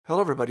Hello,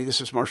 everybody. This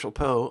is Marshall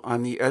Poe.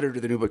 I'm the editor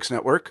of the New Books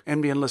Network.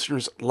 NBN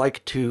listeners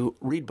like to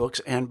read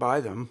books and buy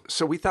them.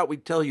 So we thought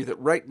we'd tell you that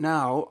right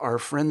now, our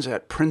friends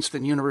at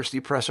Princeton University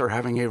Press are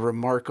having a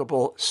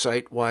remarkable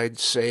site-wide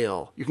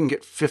sale. You can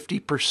get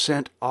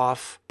 50%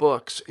 off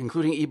books,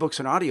 including ebooks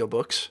and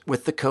audiobooks,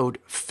 with the code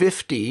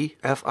 50,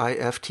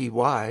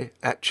 F-I-F-T-Y,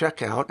 at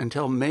checkout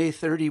until May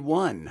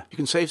 31. You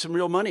can save some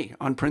real money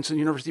on Princeton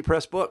University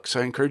Press books.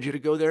 I encourage you to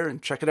go there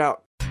and check it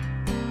out.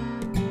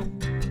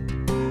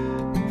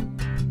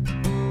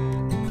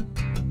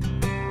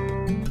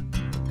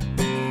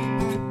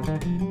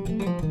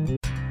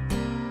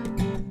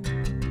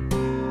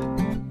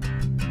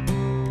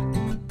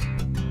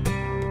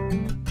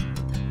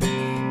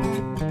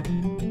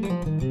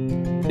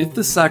 If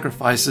the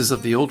sacrifices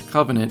of the Old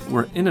Covenant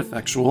were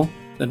ineffectual,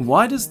 then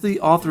why does the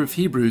author of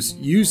Hebrews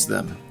use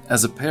them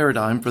as a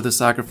paradigm for the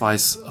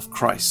sacrifice of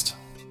Christ?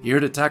 Here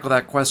to tackle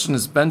that question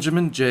is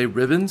Benjamin J.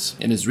 Ribbins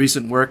in his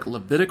recent work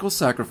Levitical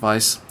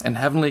Sacrifice and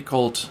Heavenly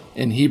Cult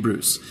in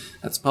Hebrews.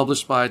 That's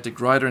published by De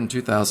Gruyter in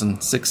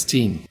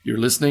 2016. You're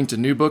listening to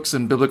New Books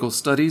in Biblical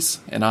Studies,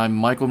 and I'm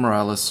Michael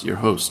Morales, your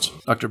host.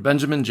 Dr.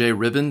 Benjamin J.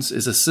 Ribbins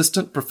is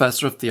Assistant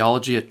Professor of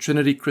Theology at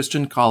Trinity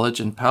Christian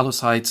College in Palos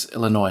Heights,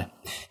 Illinois.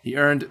 He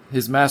earned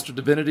his Master of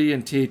Divinity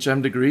and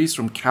THM degrees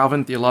from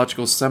Calvin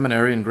Theological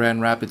Seminary in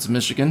Grand Rapids,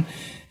 Michigan,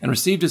 and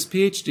received his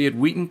PhD at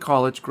Wheaton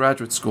College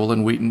Graduate School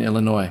in Wheaton,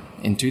 Illinois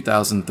in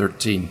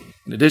 2013.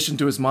 In addition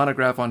to his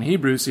monograph on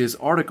Hebrews, he has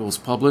articles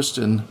published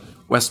in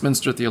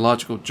Westminster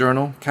Theological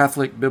Journal,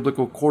 Catholic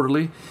Biblical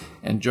Quarterly,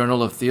 and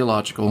Journal of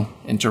Theological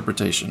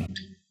Interpretation.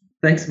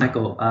 Thanks,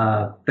 Michael.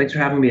 Thanks for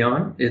having me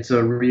on. It's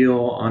a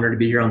real honor to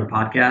be here on the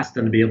podcast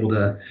and to be able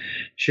to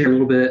share a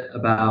little bit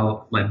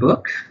about my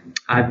book.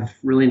 I've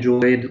really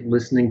enjoyed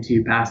listening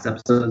to past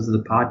episodes of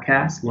the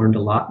podcast, learned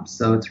a lot.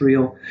 So it's a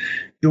real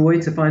joy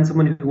to find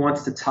someone who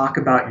wants to talk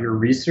about your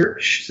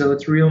research. So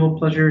it's a real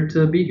pleasure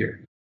to be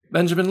here.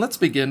 Benjamin, let's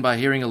begin by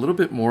hearing a little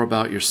bit more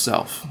about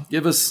yourself.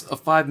 Give us a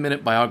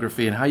 5-minute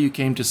biography and how you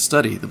came to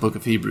study the book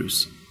of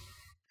Hebrews.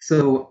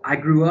 So I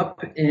grew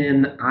up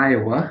in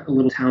Iowa, a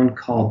little town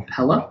called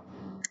Pella.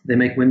 They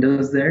make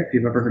windows there, if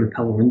you've ever heard of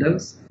Pella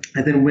Windows.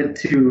 I then went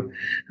to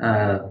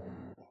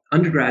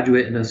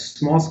undergraduate in a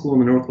small school in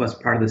the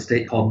northwest part of the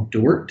state called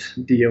Dort,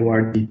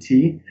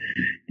 D-O-R-D-T.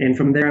 And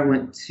from there I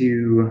went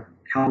to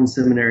Calvin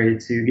Seminary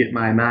to get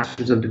my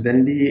Master's of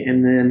Divinity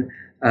and then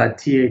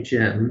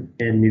THM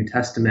in New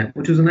Testament,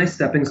 which was a nice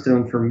stepping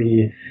stone for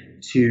me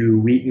to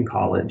Wheaton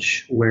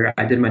College, where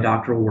I did my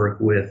doctoral work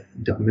with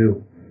Doug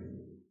Moo.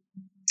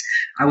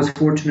 I was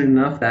fortunate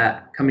enough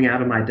that coming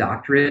out of my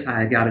doctorate,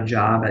 I got a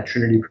job at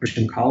Trinity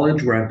Christian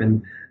College, where I've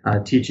been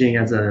teaching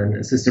as an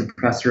assistant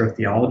professor of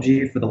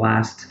theology for the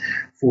last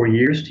 4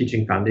 years,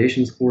 teaching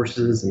foundations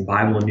courses and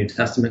Bible and New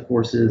Testament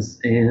courses.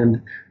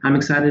 And I'm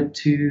excited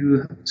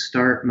to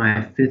start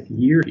my 5th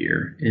year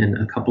here in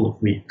a couple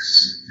of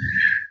weeks.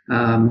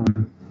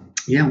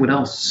 What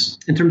else?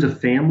 In terms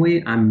of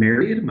family, I'm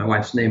married. My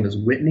wife's name is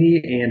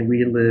Whitney, and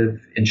we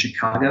live in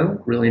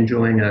Chicago, really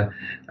enjoying a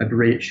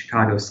great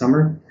Chicago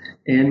summer.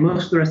 And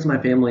most of the rest of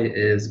my family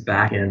is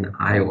back in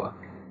Iowa.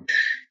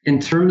 In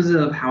terms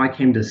of how I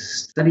came to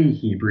study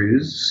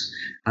Hebrews,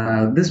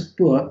 this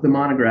book, the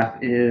monograph,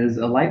 is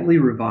a lightly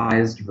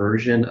revised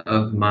version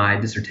of my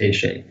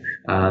dissertation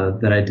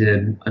that I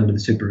did under the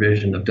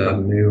supervision of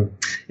Doug Moo.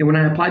 And when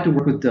I applied to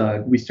work with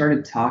Doug, we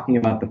started talking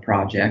about the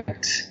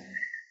project.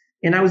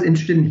 And I was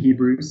interested in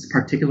Hebrews,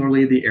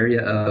 particularly the area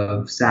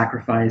of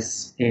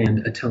sacrifice and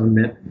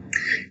atonement.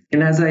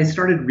 And as I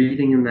started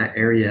reading in that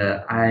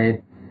area,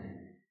 I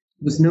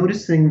was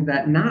noticing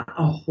that not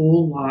a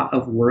whole lot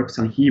of works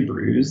on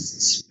Hebrews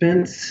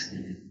spent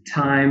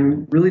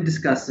time really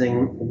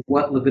discussing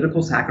what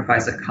Levitical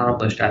sacrifice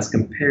accomplished as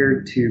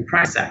compared to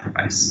Christ's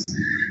sacrifice.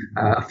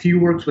 A few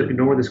works would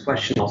ignore this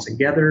question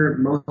altogether.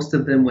 Most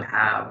of them would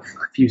have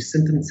a few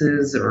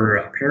sentences or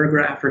a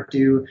paragraph or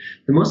two.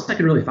 The most I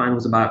could really find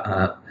was about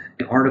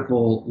an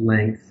article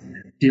length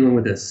dealing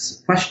with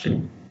this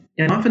question.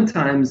 And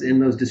oftentimes in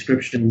those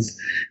descriptions,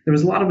 there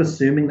was a lot of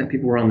assuming that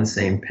people were on the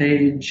same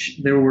page.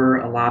 There were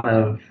a lot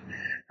of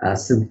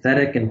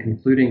synthetic and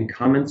concluding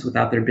comments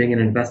without there being an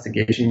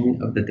investigation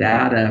of the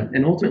data.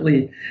 And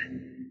ultimately,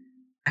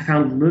 I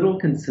found little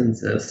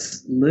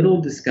consensus,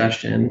 little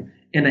discussion,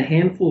 and a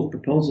handful of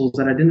proposals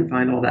that I didn't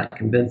find all that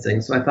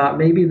convincing. So I thought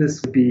maybe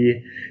this would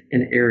be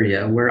an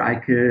area where I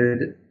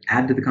could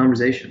add to the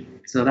conversation.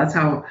 So that's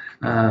how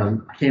I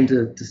came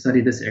to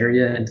study this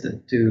area and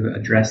to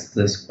address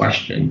this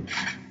question.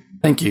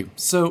 Thank you.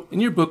 So, in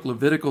your book,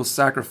 Levitical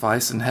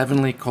Sacrifice and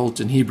Heavenly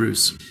Cult in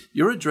Hebrews,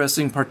 you're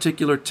addressing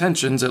particular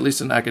tensions, at least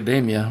in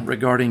academia,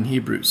 regarding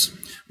Hebrews.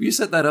 Will you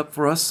set that up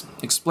for us?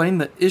 Explain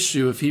the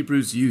issue of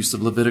Hebrews' use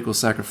of Levitical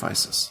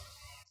sacrifices.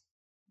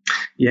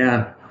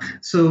 Yeah.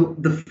 So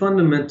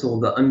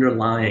the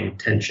underlying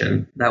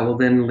tension that will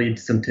then lead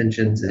to some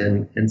tensions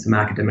in some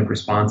academic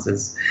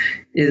responses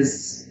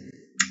is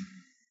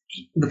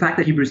the fact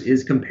that Hebrews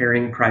is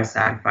comparing Christ's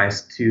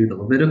sacrifice to the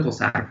Levitical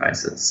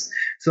sacrifices.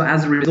 So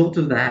as a result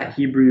of that,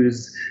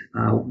 Hebrews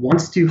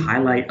wants to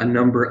highlight a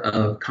number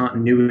of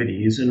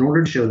continuities in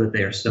order to show that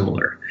they are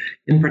similar.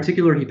 In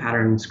particular, he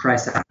patterns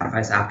Christ's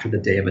sacrifice after the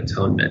Day of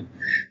Atonement.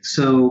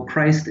 So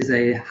Christ is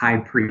a high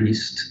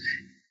priest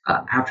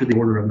after the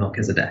order of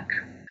Melchizedek.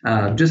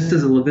 Just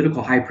as a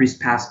Levitical high priest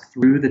passed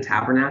through the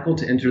tabernacle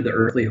to enter the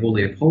earthly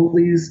Holy of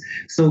Holies,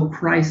 so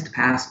Christ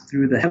passed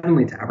through the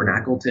heavenly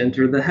tabernacle to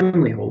enter the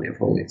heavenly Holy of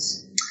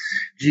Holies.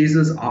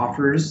 Jesus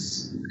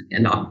offers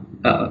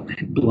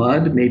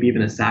blood, maybe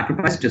even a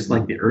sacrifice, just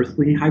like the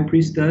earthly high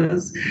priest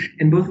does,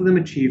 and both of them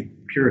achieve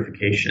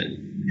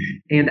purification.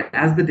 And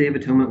as the Day of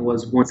Atonement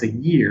was once a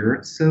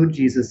year, so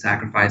Jesus'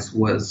 sacrifice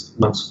was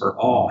once for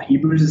all.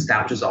 Hebrews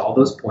establishes all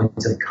those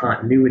points of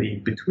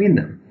continuity between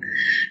them.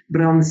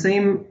 But at the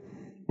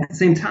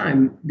same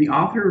time, the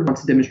author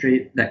wants to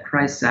demonstrate that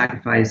Christ's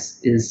sacrifice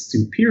is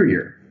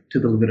superior to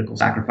the Levitical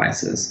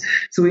sacrifices.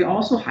 So he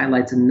also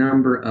highlights a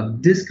number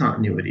of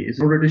discontinuities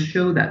in order to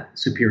show that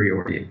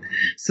superiority.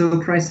 So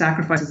Christ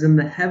sacrifices in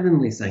the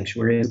heavenly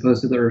sanctuary as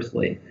opposed to the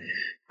earthly.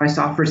 Christ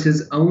offers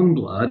his own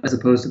blood as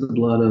opposed to the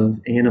blood of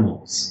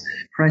animals.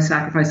 Christ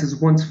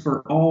sacrifices once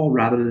for all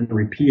rather than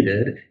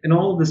repeated, and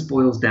all of this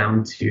boils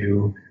down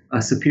to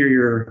a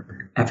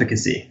superior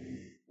efficacy.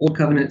 Old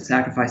covenant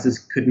sacrifices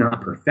could not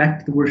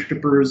perfect the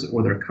worshipers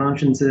or their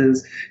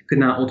consciences, could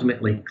not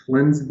ultimately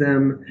cleanse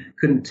them,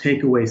 couldn't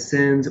take away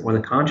sins or the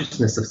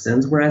consciousness of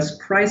sins, whereas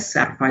Christ's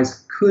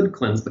sacrifice could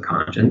cleanse the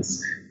conscience,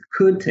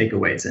 could take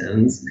away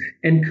sins,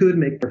 and could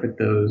make perfect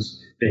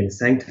those being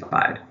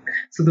sanctified.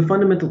 So the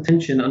fundamental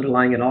tension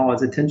underlying it all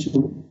is a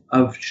tension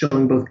of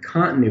showing both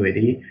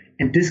continuity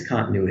and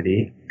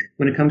discontinuity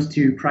when it comes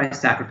to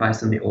Christ's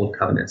sacrifice and the Old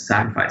Covenant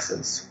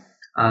sacrifices.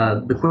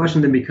 The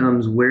question then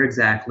becomes, where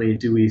exactly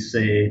do we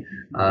say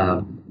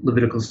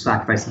Levitical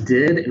sacrifice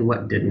did and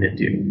what didn't it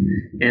do?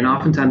 And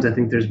oftentimes I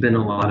think there's been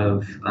a lot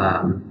of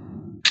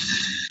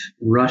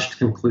rushed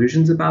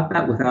conclusions about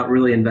that without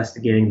really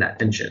investigating that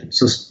tension.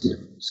 So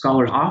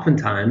scholars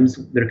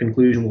oftentimes, their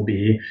conclusion will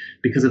be,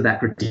 because of that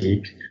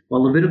critique,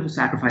 well, Levitical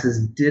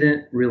sacrifices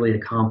didn't really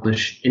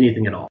accomplish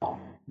anything at all.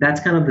 That's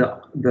kind of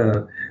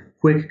the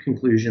quick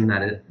conclusion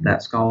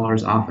that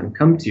scholars often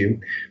come to.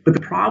 But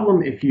the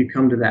problem, if you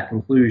come to that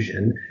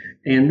conclusion,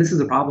 and this is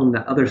a problem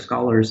that other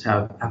scholars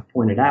have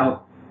pointed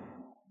out,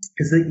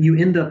 is that you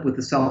end up with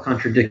a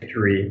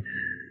self-contradictory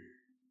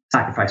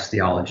sacrifice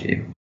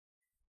theology.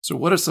 So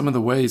what are some of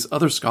the ways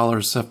other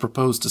scholars have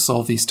proposed to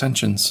solve these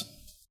tensions?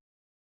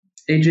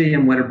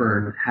 A.J.M.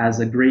 Wedderburn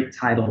has a great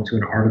title to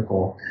an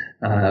article.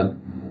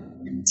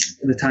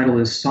 The title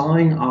is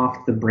Sawing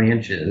Off the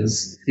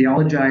Branches,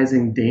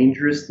 Theologizing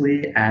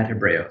Dangerously ad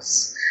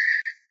Hebreos,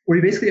 where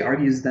he basically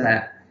argues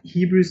that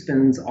Hebrews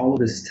spends all of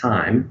this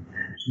time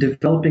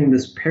developing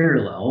this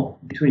parallel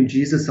between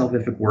Jesus'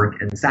 salvific work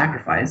and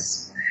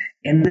sacrifice,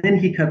 and then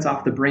he cuts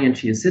off the branch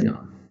he is sitting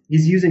on.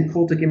 He's using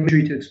cultic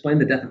imagery to explain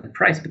the death of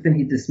Christ, but then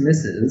he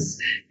dismisses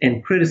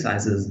and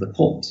criticizes the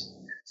cult.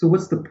 So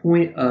what's the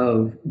point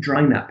of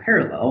drawing that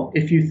parallel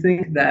if you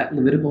think that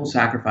Levitical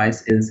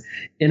sacrifice is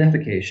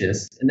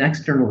inefficacious, an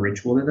external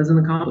ritual that doesn't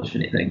accomplish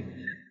anything?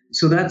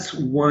 So that's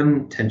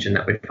one tension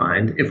that we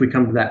find if we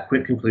come to that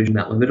quick conclusion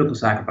that Levitical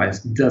sacrifice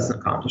doesn't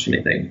accomplish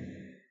anything.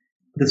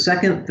 The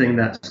second thing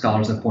that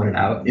scholars have pointed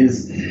out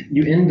is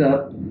you end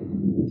up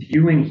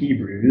viewing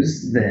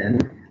Hebrews then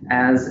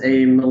as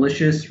a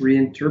malicious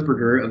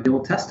reinterpreter of the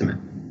Old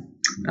Testament.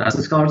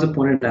 So scholars have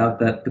pointed out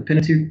that the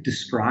Pentateuch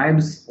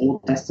describes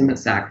Old Testament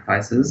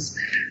sacrifices,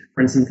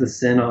 for instance, the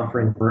sin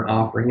offering, burnt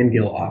offering, and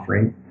guilt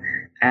offering,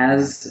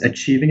 as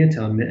achieving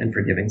atonement and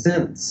forgiving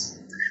sins.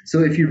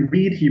 So if you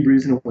read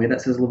Hebrews in a way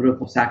that says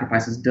Levitical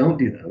sacrifices don't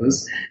do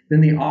those,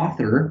 then the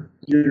author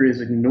either is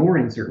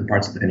ignoring certain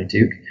parts of the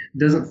Pentateuch,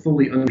 doesn't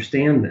fully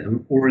understand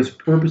them, or is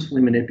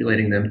purposefully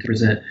manipulating them to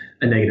present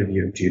a negative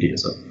view of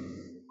Judaism.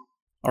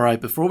 All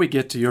right, before we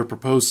get to your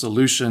proposed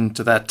solution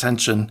to that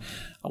tension,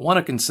 I want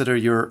to consider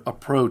your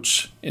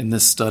approach in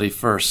this study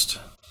first.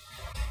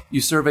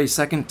 You survey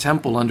Second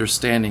Temple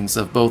understandings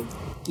of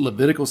both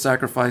Levitical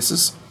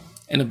sacrifices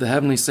and of the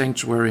heavenly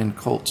sanctuary and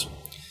cult.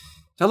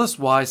 Tell us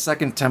why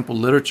Second Temple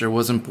literature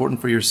was important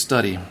for your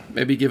study.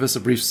 Maybe give us a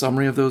brief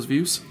summary of those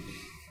views?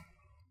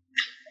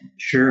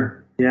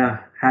 Sure. Yeah,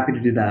 happy to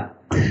do that.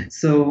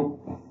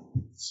 So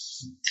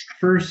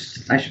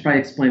first, I should probably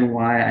explain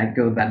why I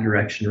go that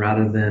direction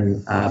rather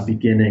than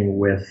beginning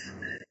with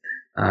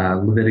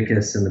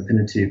Leviticus and the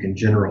Pentateuch in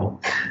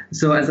general.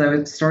 So as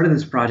I started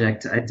this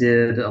project, I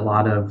did a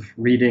lot of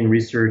reading,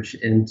 research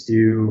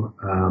into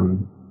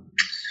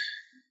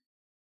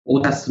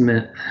Old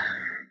Testament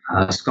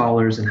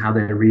scholars and how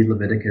they read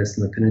Leviticus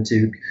and the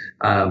Pentateuch.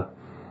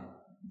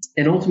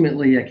 And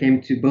ultimately, I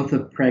came to both a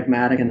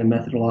pragmatic and a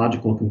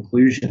methodological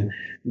conclusion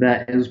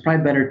that it was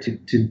probably better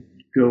to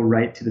go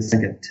right to the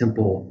Second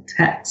Temple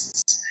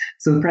texts.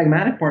 So the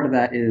pragmatic part of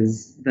that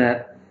is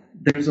that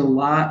there's a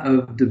lot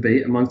of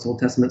debate amongst Old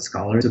Testament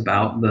scholars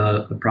about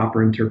the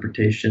proper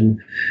interpretation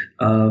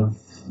of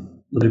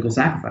Levitical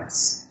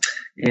sacrifice.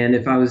 And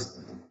if I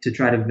was to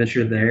try to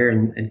venture there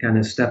and kind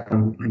of step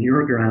on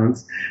your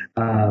grounds,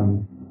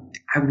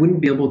 I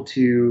wouldn't be able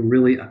to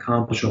really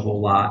accomplish a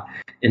whole lot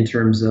in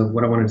terms of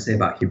what I wanted to say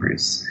about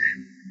Hebrews.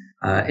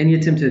 Any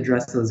attempt to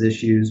address those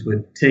issues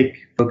would take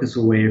focus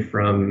away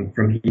from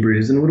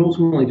Hebrews and would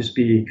ultimately just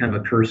be kind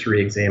of a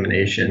cursory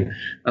examination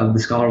of the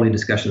scholarly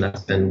discussion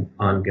that's been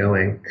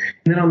ongoing.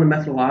 And then on the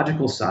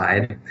methodological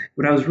side,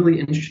 what I was really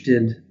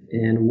interested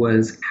in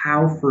was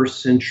how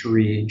first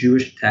century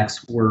Jewish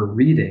texts were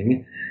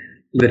reading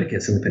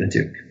Leviticus and the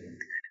Pentateuch.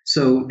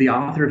 So the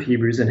author of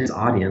Hebrews and his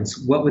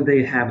audience, what would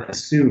they have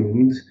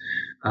assumed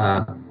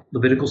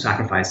Levitical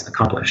sacrifice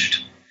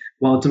accomplished?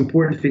 While it's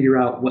important to figure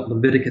out what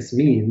Leviticus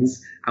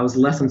means, I was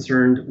less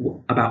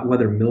concerned about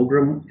whether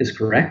Milgram is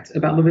correct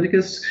about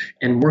Leviticus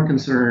and more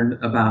concerned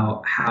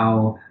about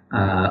how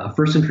a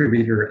first century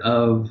reader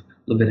of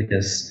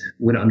Leviticus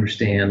would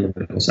understand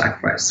Levitical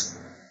sacrifice.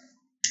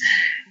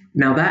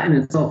 Now, that in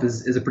itself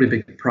is a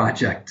pretty big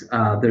project.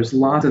 There's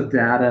lots of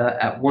data.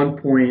 At one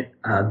point,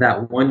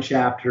 that one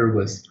chapter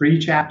was 3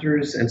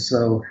 chapters, and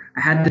so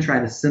I had to try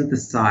to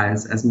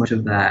synthesize as much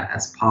of that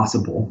as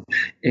possible.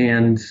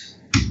 And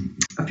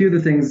a few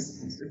of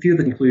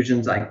the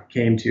conclusions I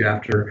came to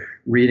after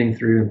reading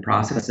through and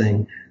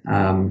processing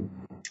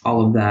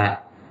all of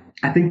that,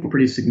 I think were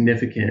pretty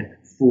significant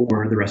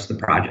for the rest of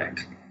the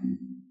project.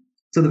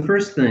 So the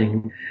first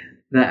thing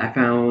that I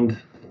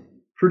found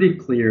pretty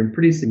clear and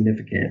pretty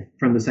significant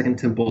from the Second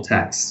Temple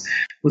texts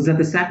was that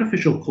the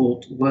sacrificial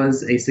cult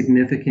was a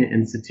significant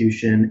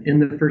institution in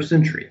the first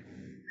century.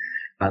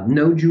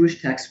 No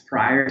Jewish texts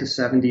prior to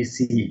 70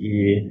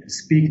 CE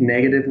speak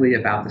negatively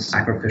about the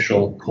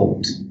sacrificial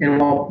cult. And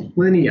while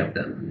plenty of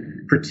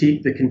them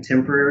critique the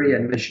contemporary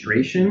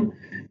administration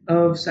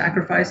of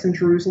sacrifice in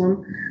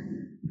Jerusalem,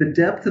 the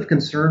depth of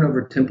concern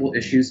over temple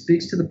issues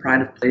speaks to the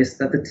pride of place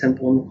that the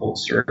temple and the cult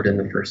served in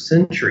the first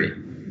century.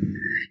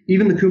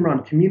 Even the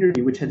Qumran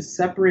community, which had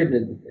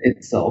separated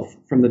itself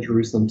from the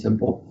Jerusalem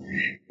temple,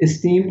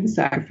 esteemed the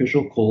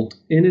sacrificial cult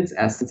in its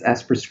essence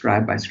as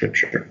prescribed by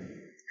Scripture.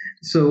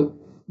 So,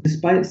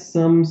 despite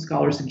some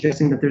scholars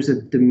suggesting that there's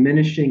a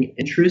diminishing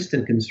interest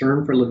and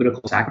concern for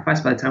Levitical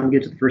sacrifice by the time we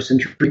get to the first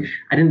century,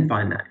 I didn't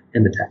find that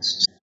in the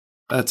texts.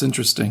 That's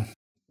interesting.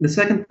 The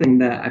second thing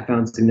that I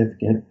found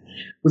significant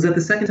was that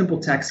the Second Temple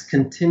texts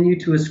continue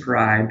to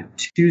ascribe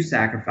to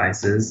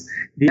sacrifices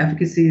the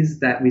efficacies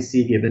that we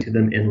see given to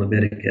them in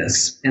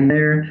Leviticus. And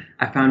there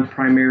I found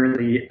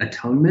primarily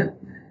atonement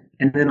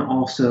and then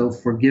also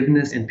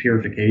forgiveness and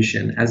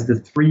purification as the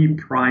 3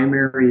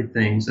 primary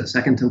things that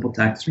Second Temple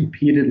texts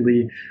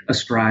repeatedly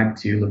ascribe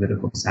to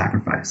Levitical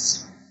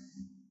sacrifice.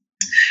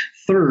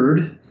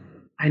 Third,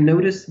 I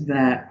noticed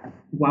that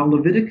while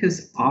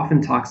Leviticus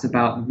often talks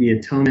about the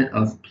atonement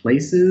of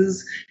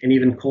places and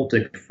even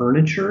cultic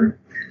furniture,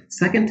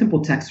 Second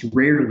Temple texts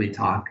rarely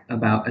talk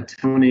about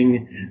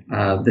atoning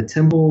the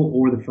temple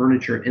or the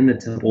furniture in the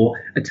temple.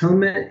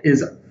 Atonement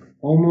is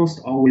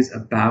almost always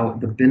about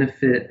the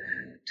benefit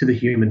to the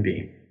human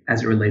being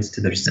as it relates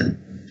to their sin.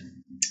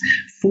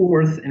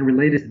 Fourth, and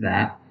related to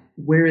that,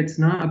 where it's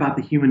not about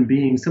the human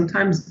being,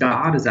 sometimes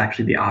God is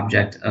actually the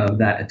object of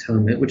that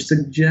atonement, which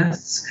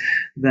suggests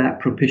that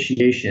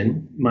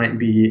propitiation might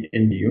be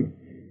in view.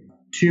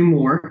 2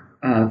 more.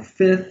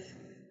 Fifth,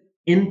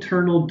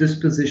 internal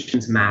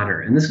dispositions matter.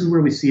 And this is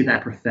where we see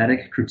that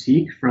prophetic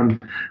critique from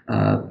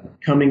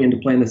coming into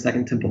play in the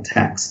Second Temple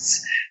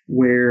texts,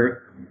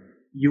 where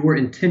your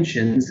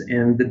intentions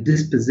and the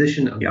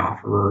disposition of the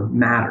offerer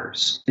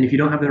matters. And if you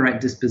don't have the right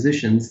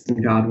dispositions,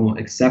 then God won't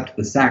accept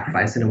the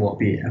sacrifice and it won't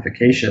be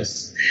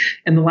efficacious.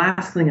 And the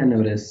last thing I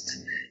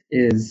noticed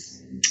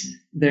is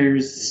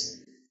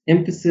there's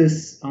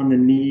emphasis on the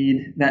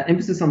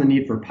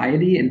need for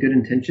piety and good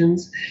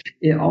intentions.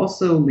 It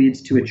also leads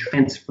to a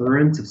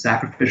transference of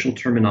sacrificial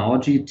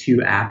terminology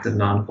to acts of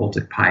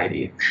non-cultic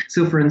piety.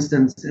 So for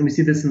instance, and we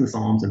see this in the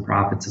Psalms and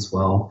prophets as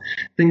well,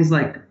 things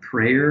like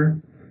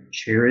prayer,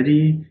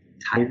 charity,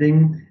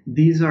 tithing,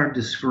 these are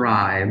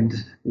described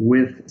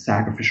with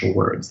sacrificial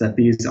words, that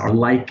these are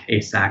like a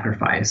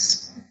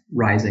sacrifice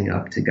rising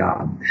up to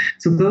God.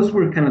 So those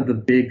were kind of the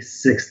big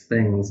 6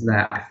 things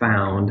that I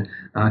found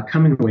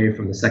coming away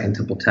from the Second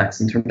Temple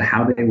text in terms of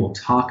how they will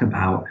talk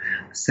about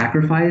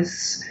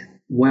sacrifice,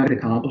 what it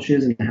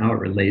accomplishes, and how it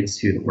relates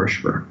to the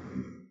worshiper.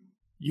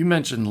 You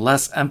mentioned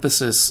less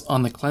emphasis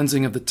on the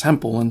cleansing of the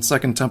temple in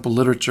Second Temple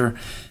literature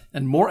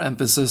and more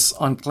emphasis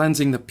on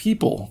cleansing the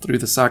people through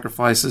the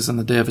sacrifices and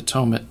the Day of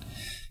Atonement.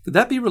 Could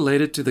that be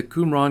related to the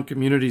Qumran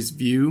community's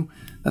view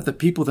that the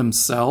people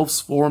themselves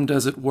formed,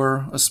 as it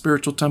were, a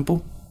spiritual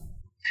temple?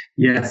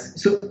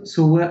 Yes.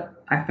 So what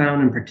I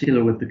found in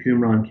particular with the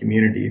Qumran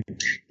community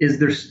is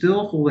they're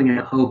still holding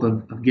out hope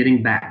of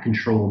getting back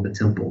control of the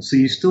temple. So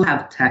you still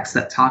have texts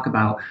that talk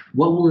about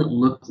what will it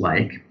look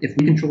like if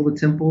we control the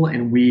temple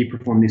and we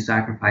perform these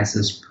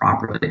sacrifices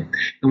properly.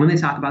 And when they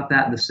talk about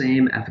that, the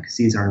same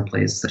efficacies are in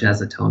place, such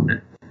as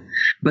atonement.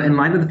 But in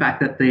light of the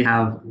fact that they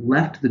have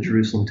left the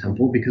Jerusalem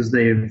temple because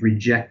they have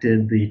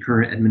rejected the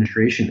current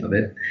administration of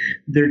it,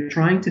 they're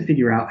trying to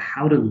figure out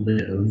how to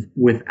live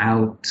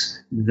without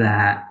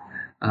that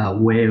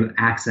way of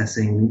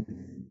accessing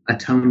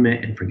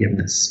atonement and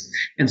forgiveness.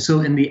 And so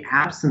in the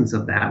absence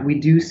of that, we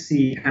do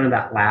see kind of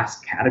that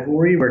last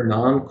category where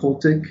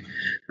non-cultic,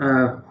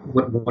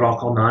 what I'll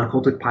call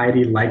non-cultic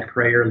piety, like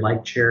prayer,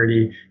 like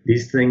charity,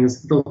 these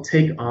things, they'll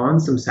take on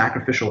some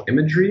sacrificial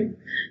imagery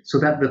so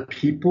that the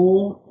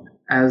people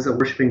as a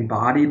worshiping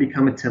body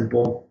become a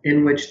temple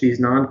in which these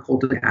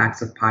non-cultic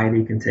acts of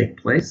piety can take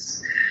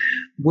place.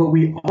 What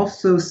we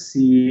also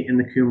see in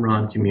the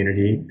Qumran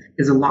community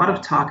is a lot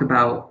of talk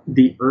about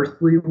the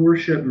earthly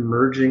worship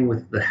merging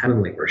with the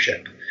heavenly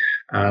worship,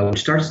 which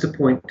starts to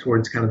point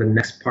towards kind of the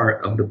next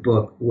part of the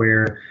book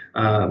where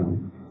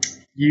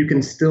you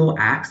can still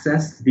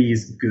access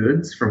these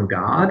goods from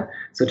God,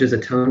 such as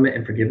atonement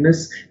and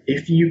forgiveness,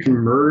 if you can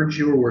merge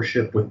your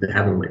worship with the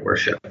heavenly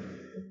worship.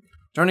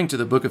 Turning to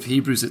the book of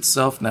Hebrews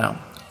itself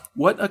now,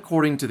 what,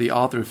 according to the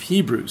author of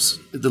Hebrews,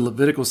 did the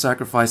Levitical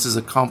sacrifices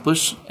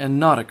accomplish and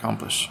not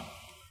accomplish?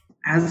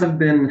 As I've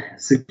been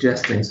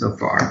suggesting so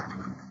far,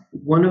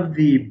 one of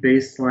the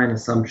baseline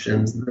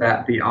assumptions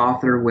that the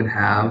author would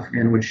have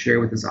and would share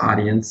with his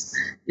audience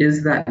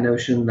is that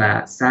notion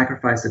that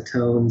sacrifice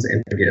atones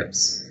and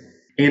forgives.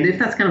 And if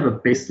that's kind of a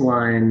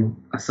baseline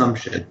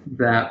assumption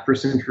that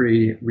first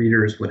century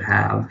readers would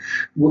have,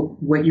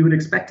 what you would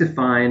expect to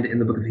find in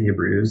the book of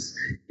Hebrews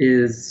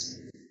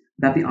is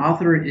that the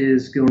author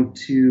is going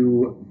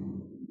to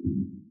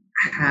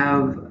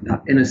have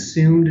an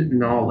assumed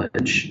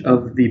knowledge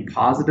of the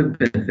positive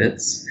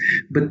benefits,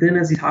 but then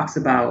as he talks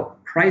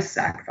about Christ's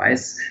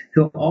sacrifice,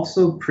 he'll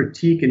also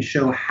critique and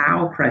show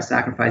how Christ's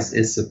sacrifice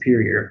is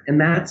superior. And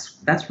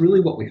that's really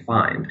what we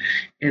find.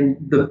 And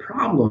the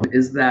problem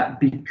is that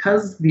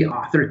because the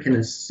author can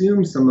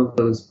assume some of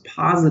those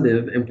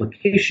positive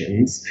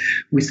implications,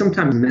 we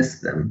sometimes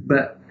miss them.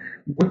 But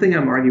one thing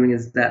I'm arguing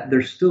is that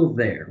they're still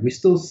there. We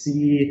still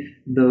see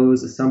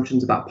those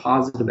assumptions about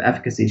positive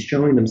efficacy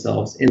showing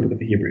themselves in the book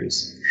of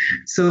Hebrews.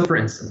 So, for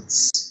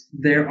instance,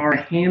 there are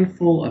a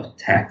handful of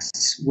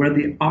texts where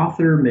the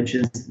author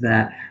mentions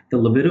that the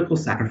Levitical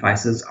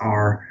sacrifices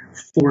are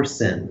for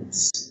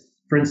sins.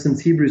 For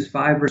instance, Hebrews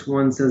 5 verse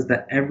 1 says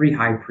that every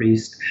high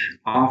priest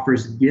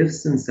offers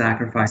gifts and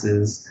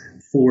sacrifices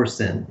for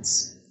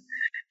sins.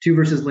 2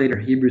 verses later,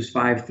 Hebrews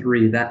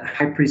 5:3, that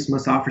high priest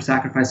must offer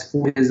sacrifice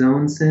for his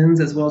own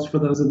sins as well as for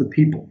those of the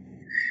people.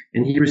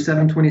 In Hebrews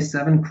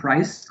 7:27,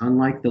 Christ,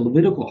 unlike the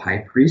Levitical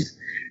high priest,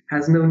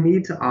 has no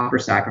need to offer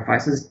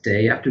sacrifices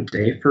day after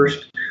day,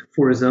 first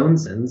for his own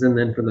sins and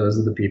then for those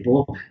of the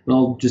people. And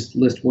I'll just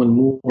list one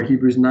more.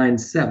 Hebrews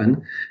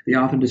 9:7, the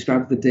author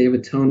describes the Day of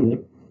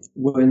Atonement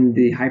when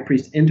the high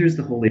priest enters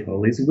the Holy of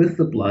Holies with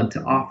the blood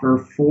to offer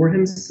for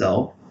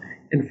himself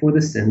and for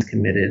the sins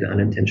committed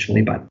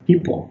unintentionally by the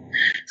people.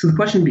 So the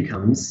question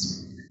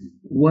becomes,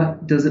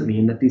 what does it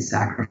mean that these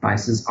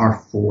sacrifices are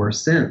for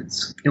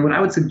sins? And what I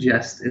would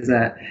suggest is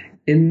that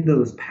in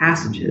those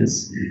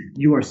passages,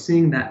 you are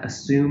seeing that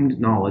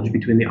assumed knowledge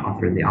between the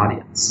author and the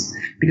audience.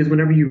 Because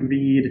whenever you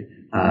read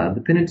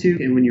the Pentateuch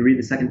and when you read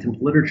the Second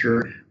Temple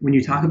literature, when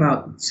you talk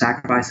about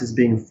sacrifices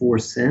being for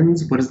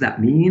sins, what does that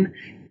mean?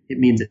 It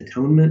means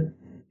atonement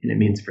and it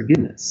means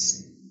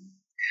forgiveness.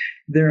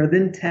 There are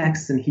then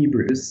texts in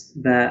Hebrews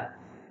that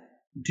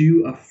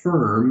do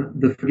affirm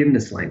the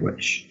forgiveness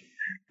language.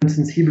 For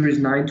instance, Hebrews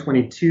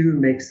 9:22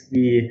 makes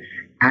the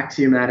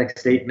axiomatic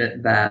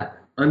statement that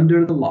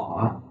under the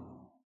law,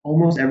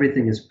 almost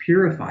everything is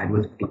purified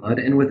with blood,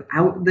 and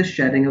without the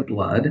shedding of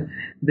blood,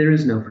 there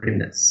is no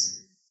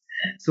forgiveness.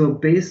 So a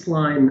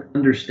baseline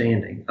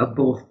understanding of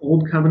both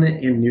Old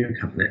Covenant and New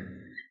Covenant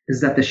is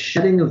that the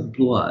shedding of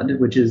blood,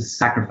 which is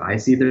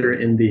sacrifice, either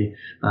in the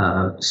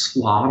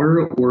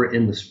slaughter or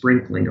in the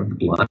sprinkling of the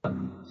blood,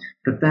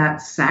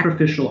 that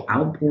sacrificial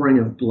outpouring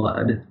of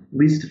blood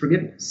leads to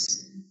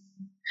forgiveness.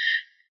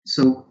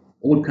 So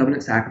Old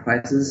Covenant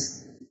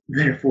sacrifices,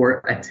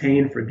 therefore,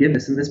 attain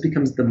forgiveness, and this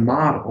becomes the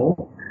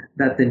model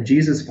that then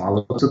Jesus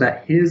follows, so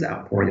that his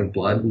outpouring of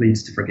blood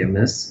leads to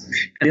forgiveness.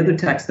 And the other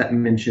text that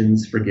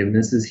mentions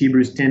forgiveness is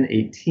Hebrews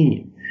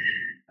 10:18,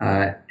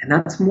 and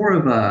that's more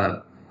of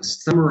a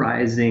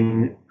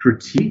summarizing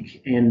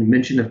critique and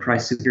mention of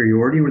Christ's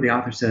superiority, where the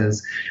author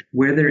says,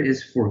 where there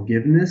is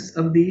forgiveness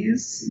of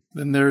these,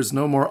 then there is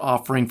no more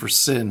offering for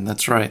sin.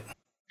 That's right.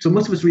 So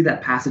most of us read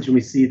that passage and we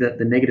see that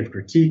the negative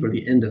critique or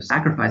the end of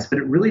sacrifice, but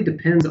it really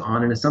depends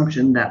on an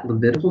assumption that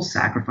Levitical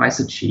sacrifice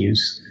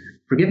achieves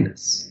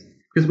forgiveness.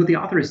 Because what the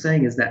author is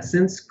saying is that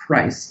since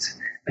Christ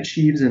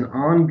achieves an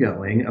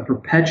ongoing, a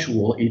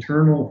perpetual,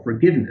 eternal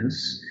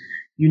forgiveness,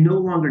 you no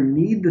longer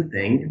need the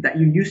thing that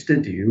you used to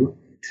do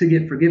to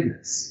get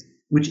forgiveness,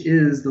 which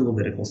is the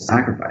Levitical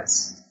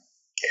sacrifice.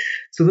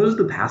 So those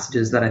are the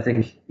passages that I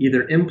think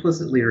either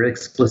implicitly or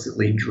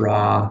explicitly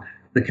draw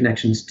the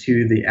connections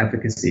to the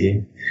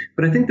efficacy.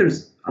 But I think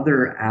there's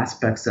other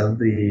aspects of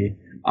the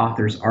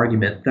author's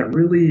argument that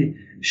really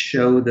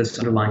show this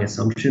underlying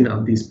assumption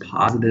of these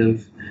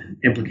positive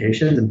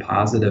implications and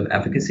positive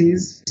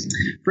efficacies.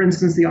 For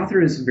instance, the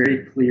author is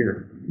very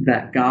clear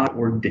that God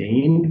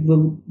ordained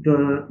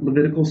the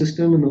Levitical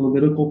system and the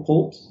Levitical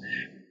cult,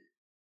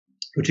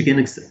 which again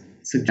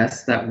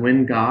suggests that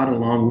when God,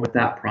 along with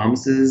that,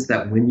 promises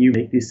that when you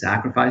make these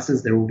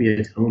sacrifices, there will be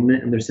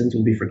atonement and their sins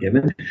will be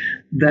forgiven,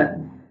 that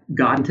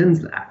God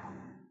intends that.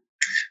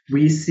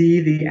 We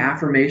see the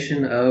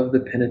affirmation of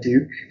the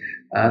Pentateuch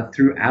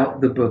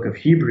throughout the book of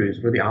Hebrews,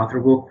 where the author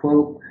will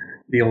quote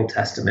the Old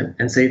Testament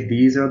and say,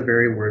 these are the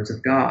very words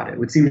of God. It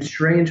would seem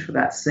strange for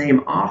that same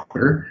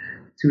author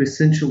to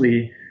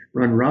essentially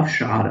run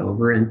roughshod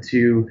over and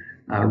to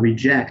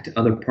reject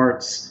other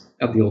parts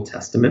of the Old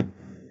Testament.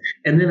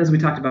 And then, as we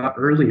talked about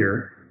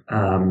earlier,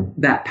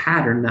 that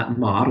pattern, that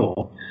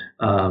model,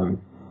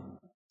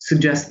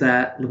 suggests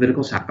that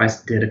Levitical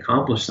sacrifice did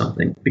accomplish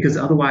something, because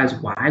otherwise,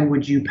 why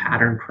would you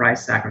pattern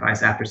Christ's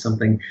sacrifice after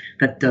something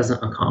that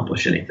doesn't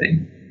accomplish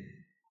anything?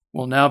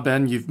 Well, now,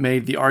 Ben, you've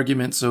made the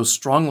argument so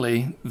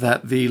strongly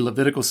that the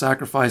Levitical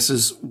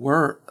sacrifices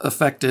were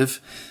effective.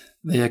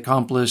 They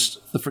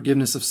accomplished the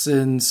forgiveness of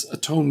sins,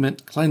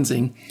 atonement,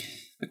 cleansing.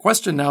 The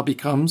question now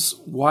becomes,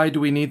 why do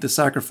we need the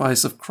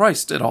sacrifice of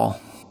Christ at all?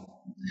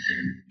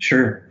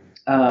 Sure.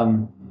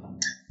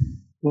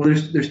 Well,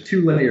 there's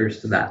two layers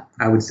to that,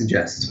 I would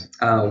suggest.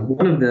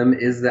 One of them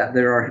is that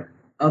there are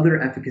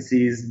other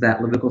efficacies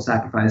that Levitical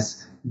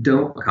sacrifice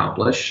don't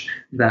accomplish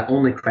that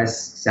only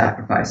Christ's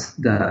sacrifice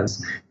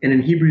does. And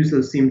in Hebrews,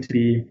 those seem to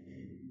be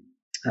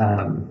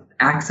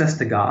access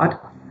to God,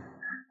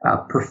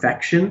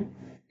 perfection,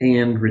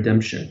 and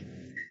redemption.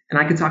 And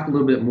I could talk a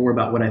little bit more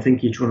about what I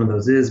think each one of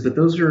those is, but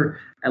those are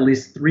at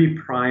least three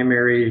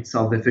primary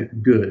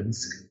salvific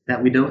goods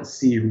that we don't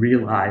see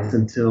realized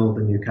until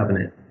the New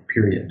Covenant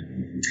period.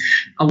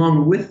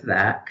 Along with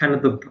that, kind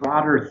of the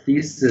broader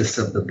thesis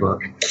of the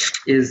book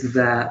is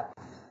that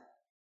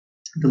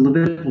the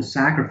Levitical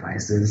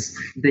sacrifices,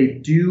 they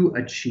do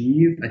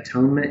achieve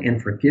atonement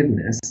and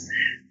forgiveness,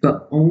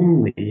 but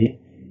only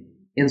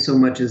in so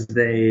much as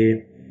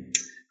they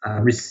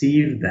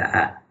receive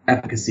that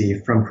efficacy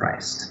from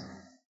Christ.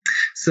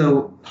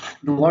 So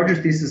the larger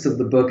thesis of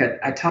the book,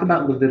 I talk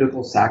about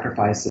Levitical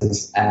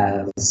sacrifices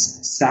as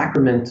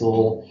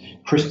sacramental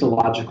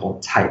Christological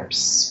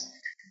types.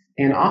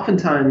 And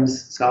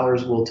oftentimes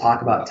scholars will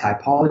talk about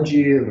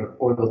typology,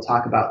 or they'll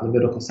talk about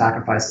Levitical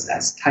sacrifices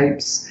as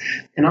types.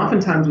 And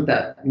oftentimes what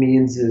that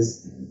means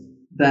is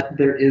that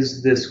there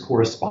is this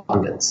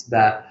correspondence,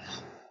 that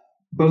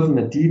both in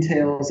the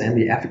details and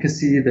the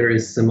efficacy, there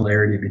is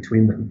similarity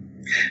between them.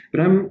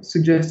 But I'm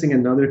suggesting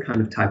another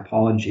kind of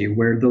typology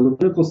where the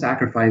Levitical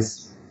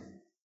sacrifice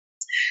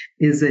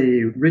is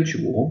a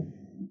ritual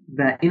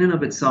that in and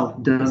of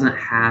itself doesn't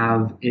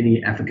have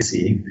any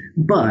efficacy,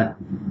 but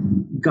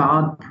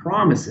God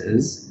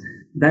promises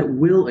that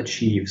will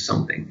achieve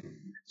something.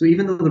 So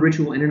even though the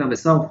ritual in and of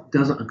itself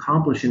doesn't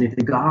accomplish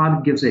anything,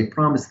 God gives a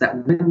promise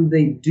that when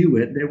they do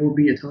it, there will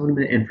be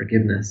atonement and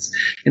forgiveness.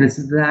 And it's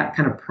that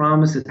kind of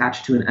promise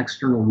attached to an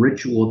external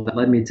ritual that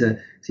led me to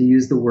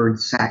use the word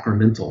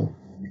sacramental.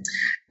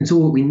 And so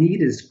what we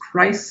need is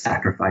Christ's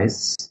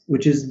sacrifice,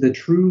 which is the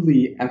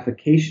truly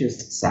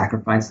efficacious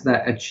sacrifice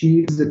that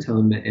achieves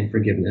atonement and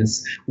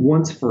forgiveness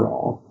once for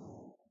all.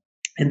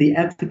 And the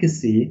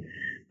efficacy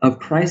of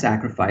Christ's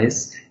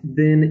sacrifice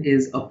then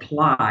is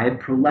applied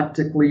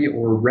proleptically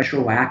or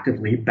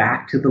retroactively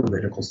back to the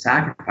Levitical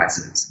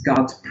sacrifices.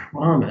 God's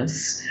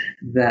promise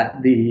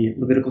that the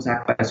Levitical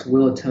sacrifice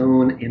will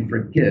atone and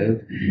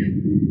forgive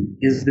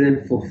is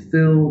then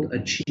fulfilled,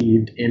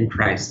 achieved in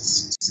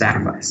Christ's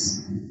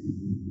sacrifice.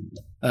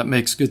 That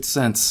makes good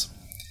sense.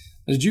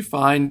 Did you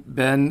find,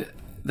 Ben,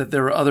 that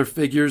there are other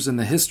figures in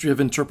the history of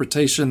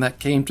interpretation that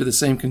came to the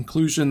same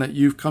conclusion that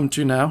you've come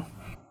to now?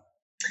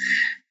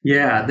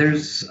 Yeah,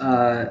 there's,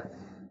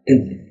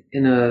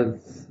 in a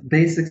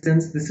basic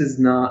sense, this is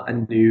not a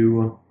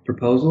new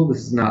proposal. This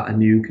is not a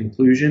new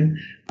conclusion.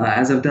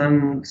 As I've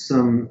done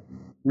some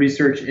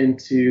research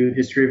into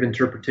history of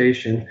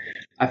interpretation,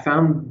 I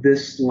found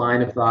this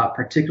line of thought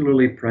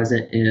particularly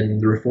present in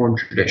the Reformed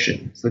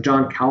tradition. So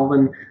John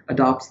Calvin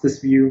adopts this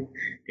view,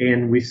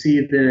 and we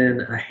see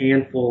then a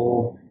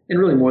handful, and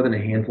really more than a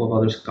handful of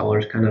other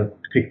scholars kind of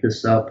pick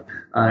this up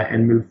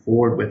and move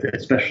forward with it,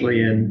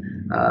 especially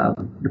in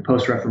the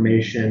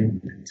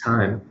post-Reformation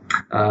time.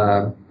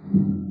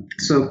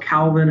 So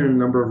Calvin and a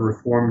number of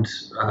Reformed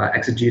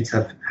exegetes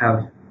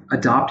have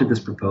adopted this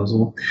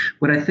proposal.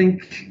 What I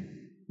think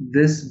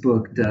this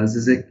book does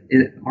is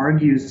it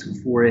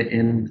argues for it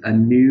in a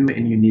new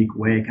and unique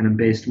way, kind of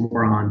based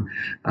more on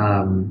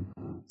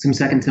some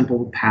Second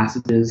Temple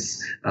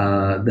passages,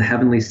 the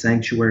heavenly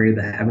sanctuary,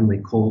 the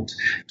heavenly cult,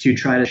 to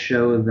try to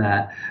show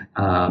that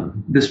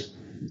this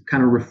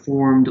kind of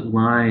reformed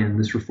line,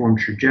 this reformed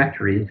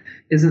trajectory,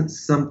 isn't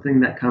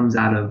something that comes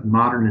out of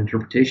modern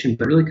interpretation,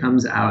 but really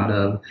comes out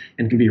of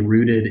and can be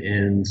rooted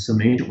in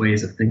some ancient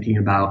ways of thinking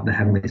about the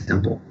heavenly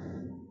temple.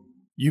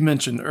 You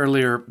mentioned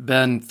earlier,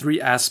 Ben,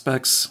 3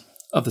 aspects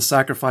of the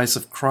sacrifice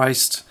of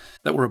Christ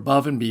that were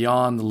above and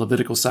beyond the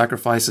Levitical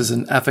sacrifices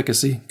in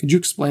efficacy. Could you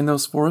explain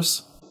those for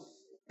us?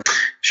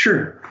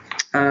 Sure.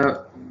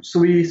 So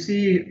we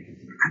see,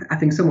 I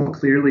think, somewhat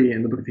clearly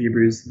in the book of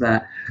Hebrews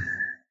that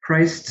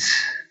Christ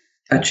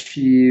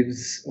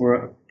achieves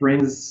or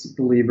brings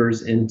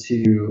believers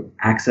into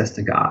access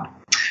to God.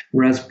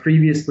 Whereas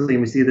previously,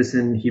 and we see this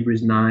in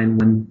Hebrews 9,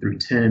 1 through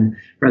 10,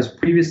 whereas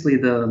previously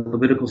the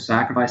Levitical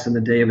sacrifice on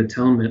the Day of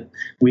Atonement,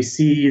 we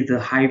see the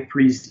high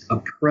priest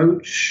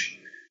approach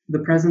the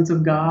presence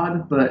of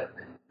God, but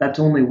that's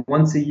only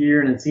once a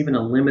year, and it's even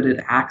a limited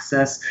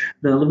access.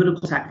 The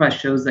Levitical sacrifice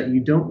shows that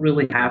you don't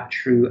really have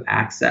true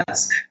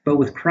access. But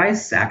with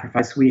Christ's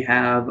sacrifice, we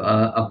have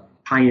a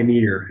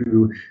pioneer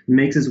who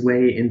makes his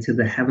way into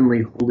the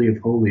heavenly Holy of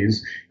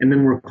Holies. And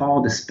then we're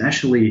called,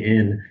 especially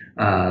in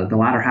the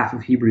latter half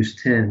of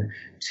Hebrews 10,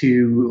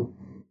 to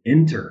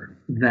enter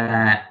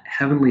that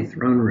heavenly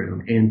throne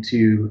room and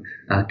to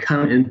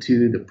come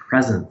into the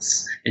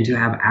presence and to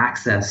have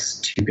access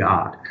to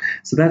God.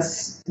 So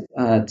that's,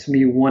 to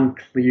me, one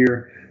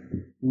clear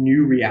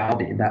new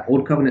reality that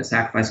Old Covenant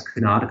sacrifice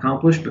could not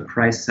accomplish, but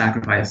Christ's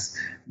sacrifice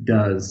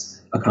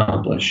does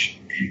accomplish.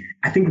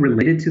 I think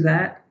related to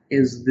that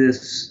is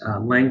this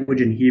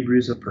language in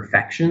Hebrews of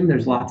perfection.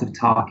 There's lots of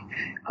talk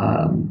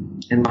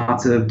and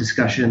lots of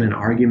discussion and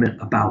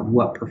argument about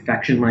what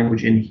perfection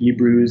language in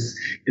Hebrews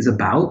is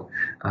about.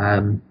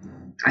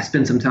 I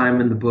spent some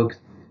time in the book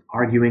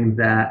arguing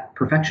that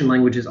perfection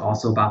language is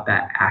also about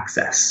that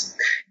access.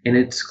 And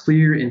it's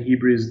clear in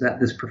Hebrews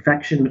that this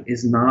perfection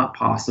is not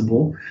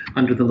possible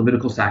under the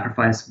Levitical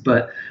sacrifice,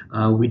 but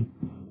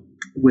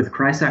with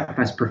Christ's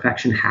sacrifice,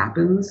 perfection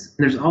happens.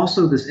 And there's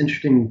also this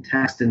interesting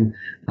text in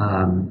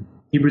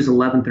Hebrews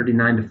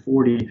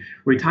 11:39-40,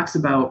 where he talks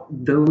about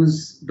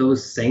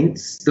those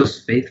saints,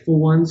 those faithful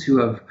ones who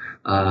have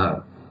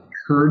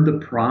heard the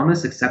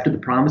promise, accepted the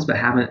promise, but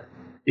haven't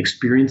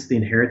experienced the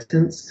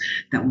inheritance,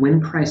 that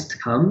when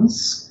Christ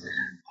comes,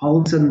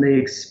 all of a sudden they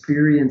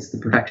experience the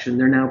perfection.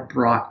 They're now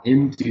brought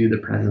into the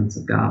presence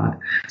of God.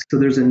 So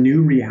there's a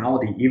new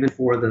reality, even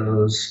for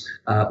those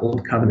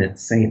Old Covenant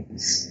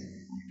saints.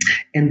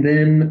 And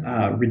then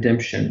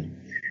redemption.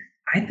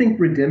 I think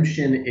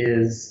redemption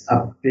is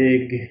a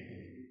big,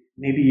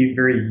 maybe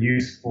very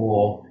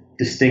useful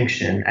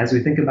distinction as we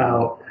think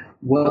about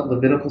what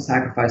Levitical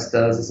sacrifice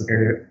does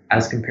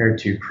as compared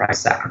to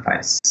Christ's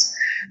sacrifice.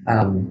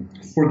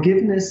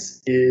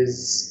 Forgiveness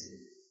is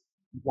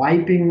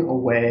wiping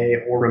away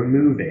or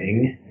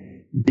removing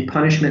the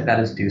punishment that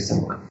is due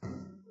someone,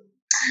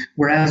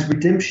 whereas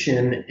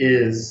redemption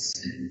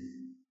is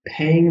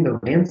paying the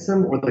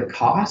ransom or the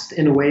cost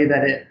in a way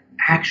that it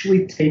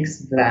actually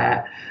takes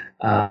that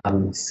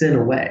sin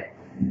away.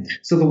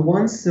 So the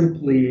one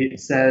simply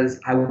says,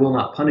 I will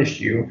not punish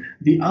you.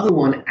 The other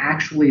one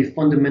actually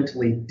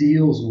fundamentally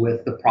deals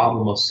with the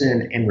problem of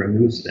sin and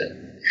removes it.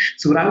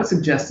 So what I would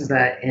suggest is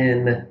that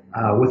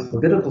with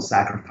Levitical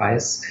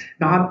sacrifice,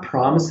 God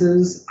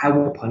promises, I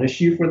will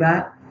punish you for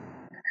that.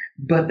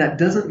 But that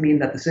doesn't mean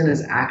that the sin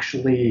is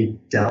actually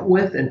dealt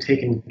with and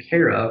taken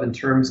care of in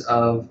terms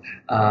of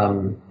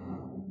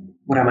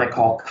what I might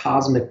call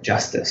cosmic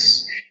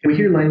justice. And we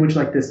hear language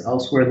like this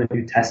elsewhere in the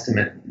New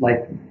Testament,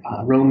 like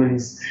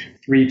Romans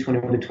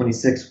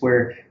 3:21-26,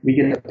 where we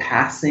get a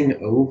passing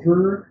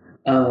over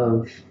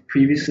of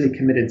previously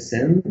committed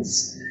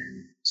sins.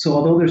 So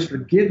although there's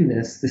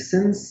forgiveness, the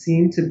sins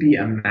seem to be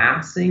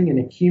amassing and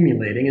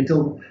accumulating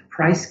until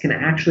Christ can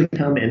actually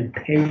come and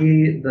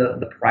pay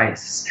the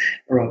price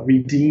or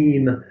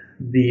redeem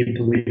the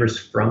believers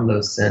from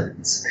those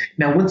sins.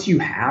 Now, once you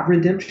have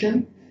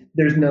redemption,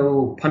 there's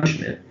no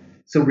punishment.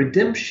 So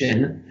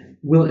redemption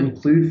will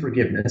include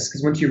forgiveness,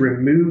 because once you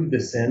remove the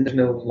sin, there's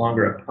no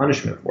longer a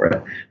punishment for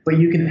it. But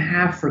you can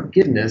have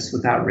forgiveness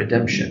without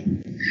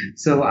redemption.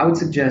 So I would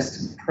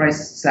suggest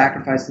Christ's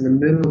sacrifice in the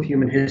middle of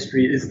human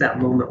history is that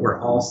moment where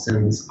all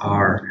sins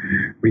are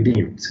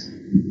redeemed.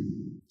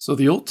 So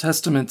the Old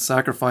Testament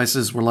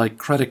sacrifices were like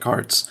credit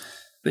cards.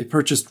 They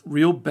purchased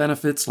real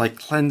benefits like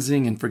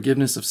cleansing and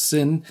forgiveness of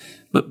sin,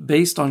 but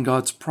based on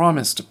God's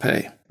promise to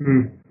pay.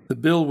 The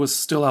bill was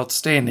still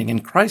outstanding,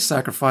 and Christ's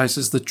sacrifice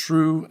is the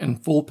true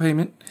and full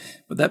payment.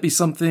 Would that be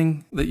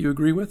something that you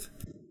agree with?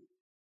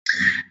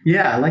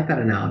 Yeah, I like that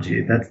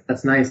analogy.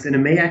 That's nice. And it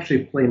may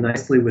actually play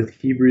nicely with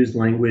Hebrews'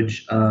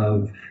 language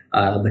of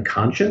the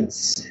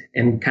conscience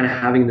and kind of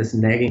having this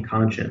nagging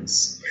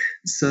conscience.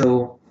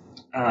 So,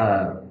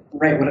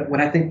 what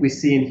I think we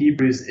see in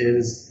Hebrews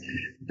is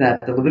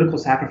that the Levitical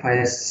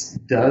sacrifice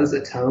does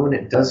atone,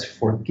 it does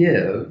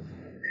forgive,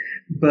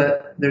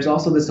 but there's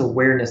also this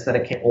awareness that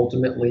it can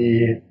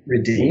ultimately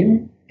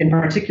redeem, in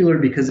particular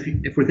because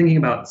if we're thinking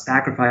about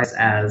sacrifice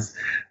as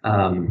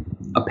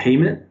a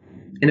payment,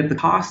 and if the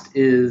cost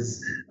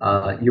is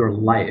your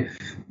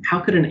life, how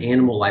could an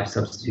animal life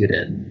substitute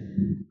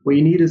in? What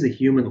you need is a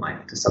human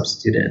life to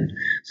substitute in.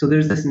 So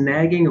there's this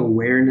nagging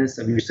awareness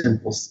of your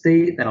sinful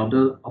state that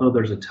although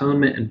there's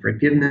atonement and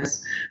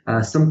forgiveness,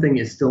 something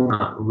is still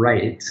not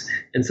right.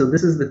 And so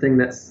this is the thing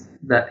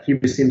that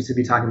Hebrews seems to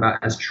be talking about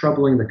as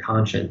troubling the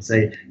conscience,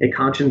 a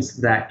conscience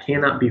that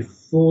cannot be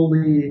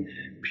fully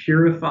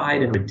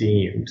purified and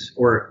redeemed,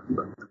 or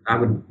I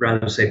would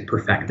rather say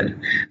perfected.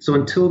 So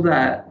until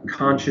that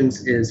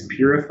conscience is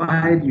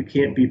purified, you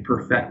can't be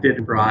perfected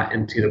and brought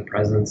into the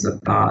presence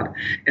of God.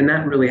 And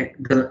that really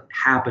doesn't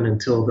happen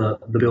until the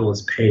bill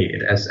is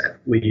paid, as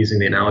we using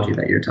the analogy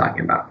that you're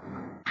talking about.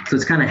 So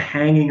it's kind of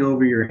hanging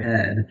over your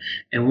head.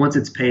 And once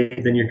it's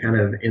paid, then you're kind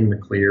of in the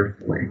clear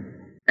fully.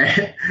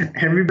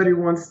 Everybody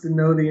wants to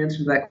know the answer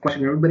to that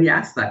question. Everybody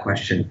asks that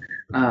question.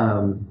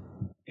 And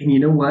you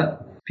know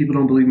what? People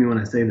don't believe me when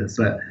I say this,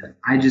 but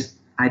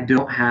I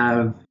don't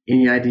have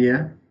any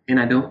idea, and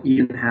I don't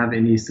even have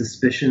any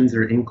suspicions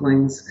or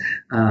inklings.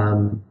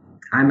 I'm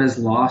as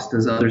lost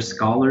as other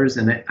scholars,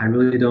 and I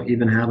really don't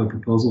even have a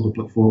proposal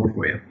to put forward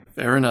for you.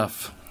 Fair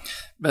enough.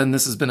 Ben,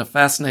 this has been a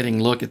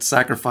fascinating look at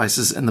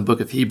sacrifices in the book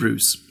of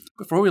Hebrews.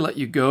 Before we let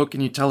you go,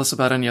 can you tell us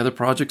about any other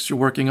projects you're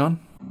working on?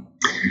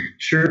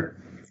 Sure.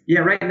 Yeah,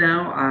 right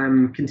now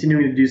I'm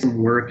continuing to do some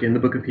work in the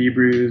book of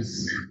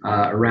Hebrews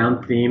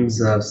around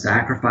themes of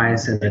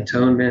sacrifice and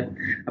atonement.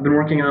 I've been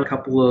working on a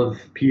couple of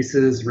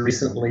pieces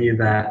recently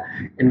that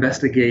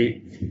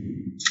investigate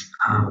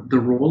the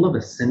role of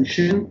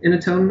ascension in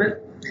atonement.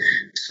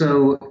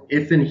 So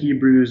if in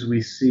Hebrews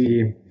we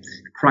see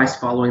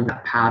Christ following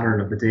that pattern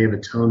of the Day of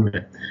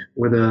Atonement,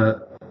 where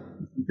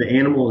the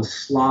animal is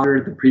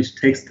slaughtered, the priest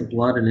takes the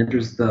blood and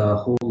enters the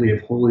Holy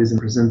of Holies and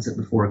presents it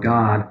before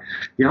God.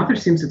 The author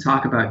seems to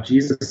talk about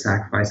Jesus'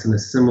 sacrifice in a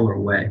similar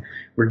way,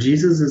 where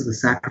Jesus is the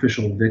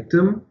sacrificial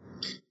victim.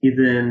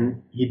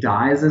 He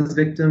dies as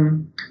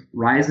victim,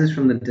 rises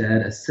from the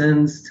dead,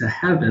 ascends to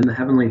heaven, the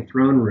heavenly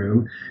throne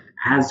room,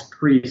 as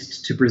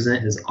priest to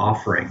present his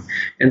offering.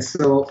 And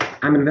so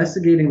I'm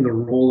investigating the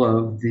role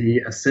of the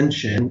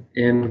ascension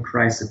in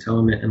Christ's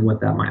atonement and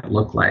what that might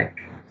look like.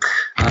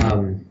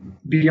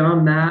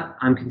 Beyond that,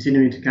 I'm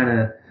continuing to kind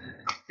of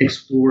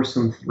explore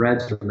some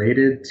threads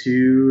related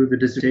to the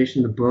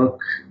dissertation, the book,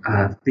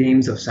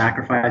 themes of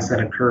sacrifice that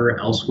occur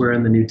elsewhere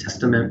in the New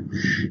Testament.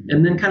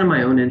 And then kind of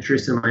my own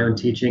interest in my own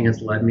teaching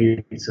has led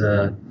me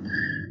to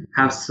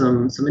have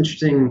some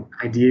interesting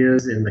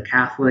ideas in the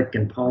Catholic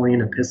and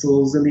Pauline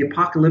epistles, and the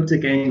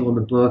apocalyptic angle in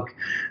the book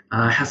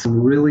has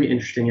some really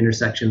interesting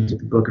intersections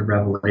with the book of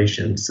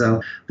Revelation.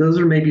 So those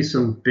are maybe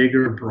some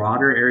bigger,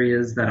 broader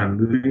areas that I'm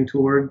moving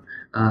toward,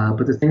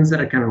 but the things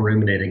that are kind of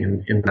ruminating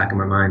in the back of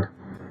my mind.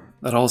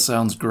 That all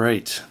sounds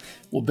great.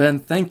 Well, Ben,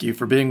 thank you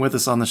for being with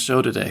us on the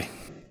show today.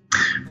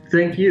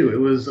 Thank you. It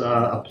was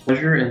a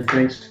pleasure, and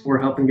thanks for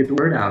helping get the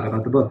word out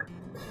about the book.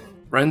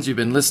 Friends, you've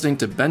been listening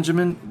to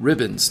Benjamin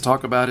Ribbins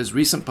talk about his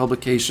recent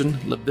publication,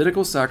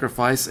 Levitical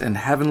Sacrifice and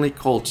Heavenly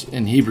Cult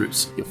in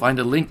Hebrews. You'll find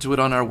a link to it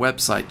on our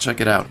website. Check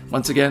it out.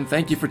 Once again,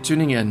 thank you for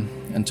tuning in.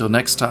 Until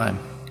next time,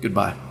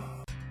 goodbye.